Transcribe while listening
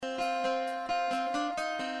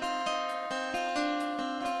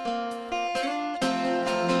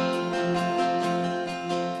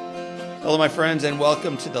Hello, my friends, and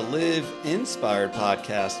welcome to the Live Inspired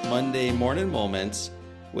Podcast, Monday Morning Moments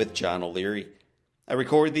with John O'Leary. I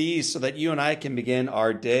record these so that you and I can begin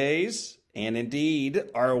our days, and indeed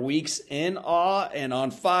our weeks, in awe and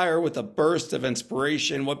on fire with a burst of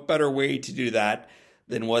inspiration. What better way to do that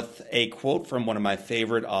than with a quote from one of my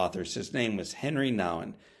favorite authors? His name was Henry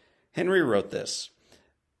Nouwen. Henry wrote this: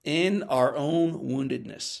 "In our own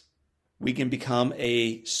woundedness, we can become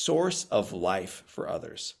a source of life for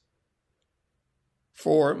others."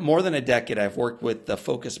 For more than a decade, I've worked with the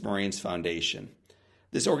Focus Marines Foundation.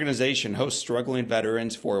 This organization hosts struggling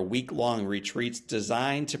veterans for week-long retreats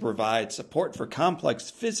designed to provide support for complex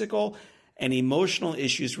physical and emotional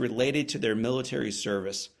issues related to their military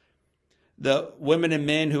service. The women and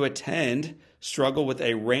men who attend struggle with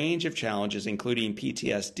a range of challenges, including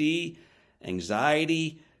PTSD,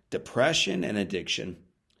 anxiety, depression, and addiction.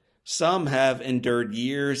 Some have endured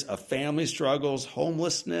years of family struggles,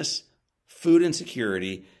 homelessness, food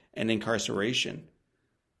insecurity, and incarceration.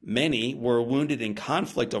 Many were wounded in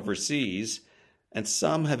conflict overseas, and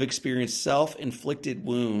some have experienced self-inflicted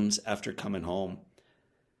wounds after coming home.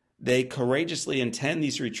 They courageously attend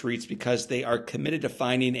these retreats because they are committed to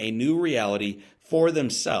finding a new reality for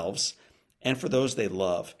themselves and for those they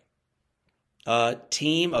love. A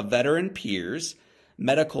team of veteran peers,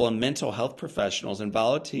 medical and mental health professionals, and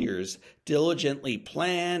volunteers diligently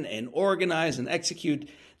plan and organize and execute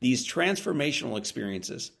these transformational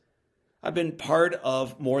experiences. I've been part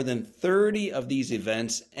of more than 30 of these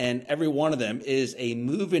events, and every one of them is a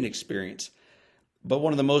moving experience. But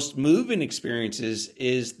one of the most moving experiences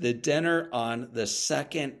is the dinner on the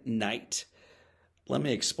second night. Let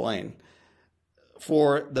me explain.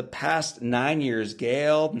 For the past 9 years,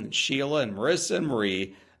 Gail and Sheila and Marissa and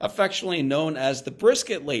Marie, affectionately known as the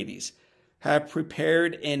Brisket Ladies, have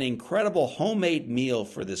prepared an incredible homemade meal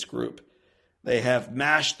for this group. They have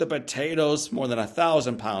mashed the potatoes, more than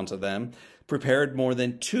 1,000 pounds of them, prepared more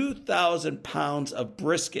than 2,000 pounds of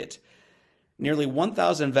brisket. Nearly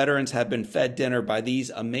 1,000 veterans have been fed dinner by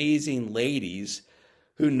these amazing ladies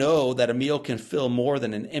who know that a meal can fill more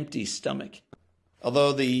than an empty stomach.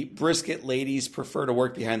 Although the Brisket Ladies prefer to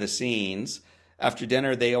work behind the scenes, after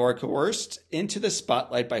dinner they are coerced into the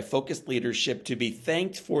spotlight by focused leadership to be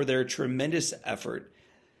thanked for their tremendous effort.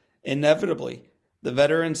 Inevitably, the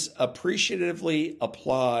veterans appreciatively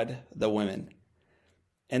applaud the women.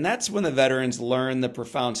 And that's when the veterans learn the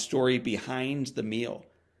profound story behind the meal.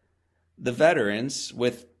 The veterans,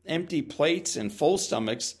 with empty plates and full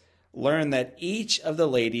stomachs, learn that each of the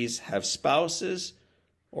ladies have spouses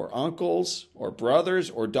or uncles or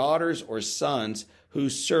brothers or daughters or sons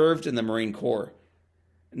who served in the Marine Corps.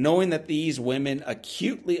 Knowing that these women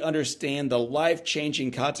acutely understand the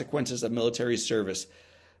life-changing consequences of military service,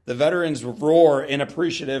 the veterans roar in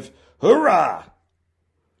appreciative "Hoorah!"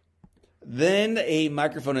 Then a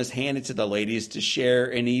microphone is handed to the ladies to share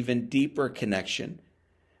an even deeper connection.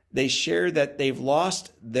 They share that they've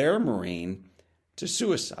lost their Marine to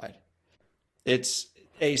suicide. It's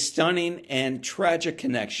a stunning and tragic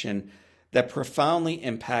connection that profoundly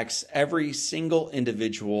impacts every single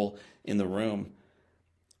individual in the room.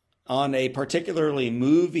 On a particularly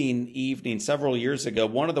moving evening several years ago,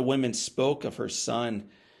 one of the women spoke of her son.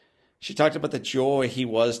 She talked about the joy he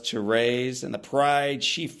was to raise and the pride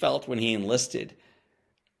she felt when he enlisted.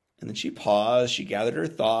 And then she paused, she gathered her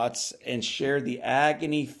thoughts, and shared the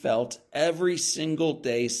agony felt every single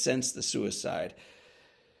day since the suicide.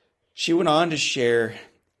 She went on to share,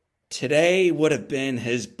 "Today would have been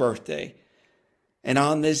his birthday. And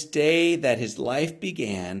on this day that his life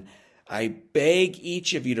began, I beg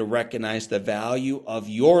each of you to recognize the value of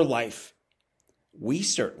your life. We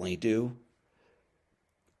certainly do."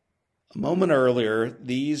 A moment earlier,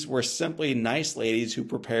 these were simply nice ladies who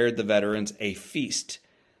prepared the veterans a feast.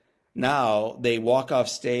 Now they walk off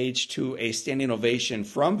stage to a standing ovation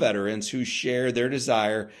from veterans who share their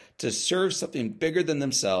desire to serve something bigger than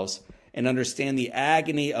themselves and understand the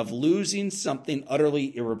agony of losing something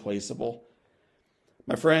utterly irreplaceable.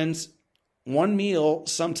 My friends, one meal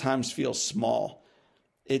sometimes feels small.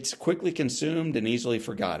 It's quickly consumed and easily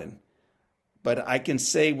forgotten. But I can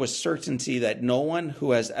say with certainty that no one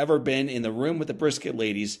who has ever been in the room with the Brisket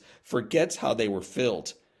Ladies forgets how they were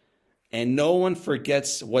filled. And no one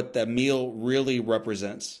forgets what the meal really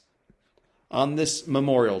represents. On this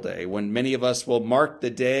Memorial Day, when many of us will mark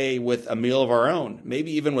the day with a meal of our own,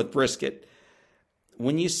 maybe even with brisket,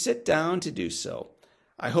 when you sit down to do so,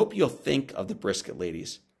 I hope you'll think of the Brisket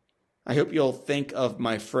Ladies. I hope you'll think of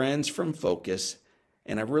my friends from Focus,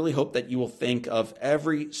 and I really hope that you will think of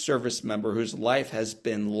every service member whose life has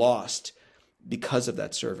been lost because of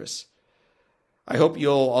that service. I hope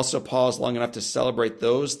you'll also pause long enough to celebrate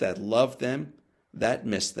those that love them, that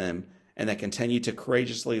miss them, and that continue to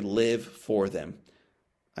courageously live for them.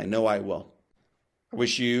 I know I will. I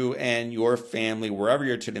wish you and your family, wherever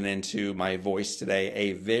you're tuning into my voice today,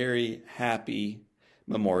 a very happy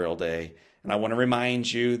Memorial Day. And I want to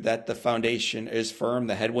remind you that the foundation is firm,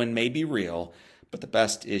 the headwind may be real, but the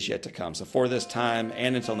best is yet to come. So for this time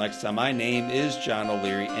and until next time, my name is John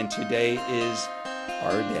O'Leary, and today is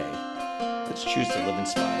our day. Let's choose to live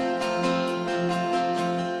inspired.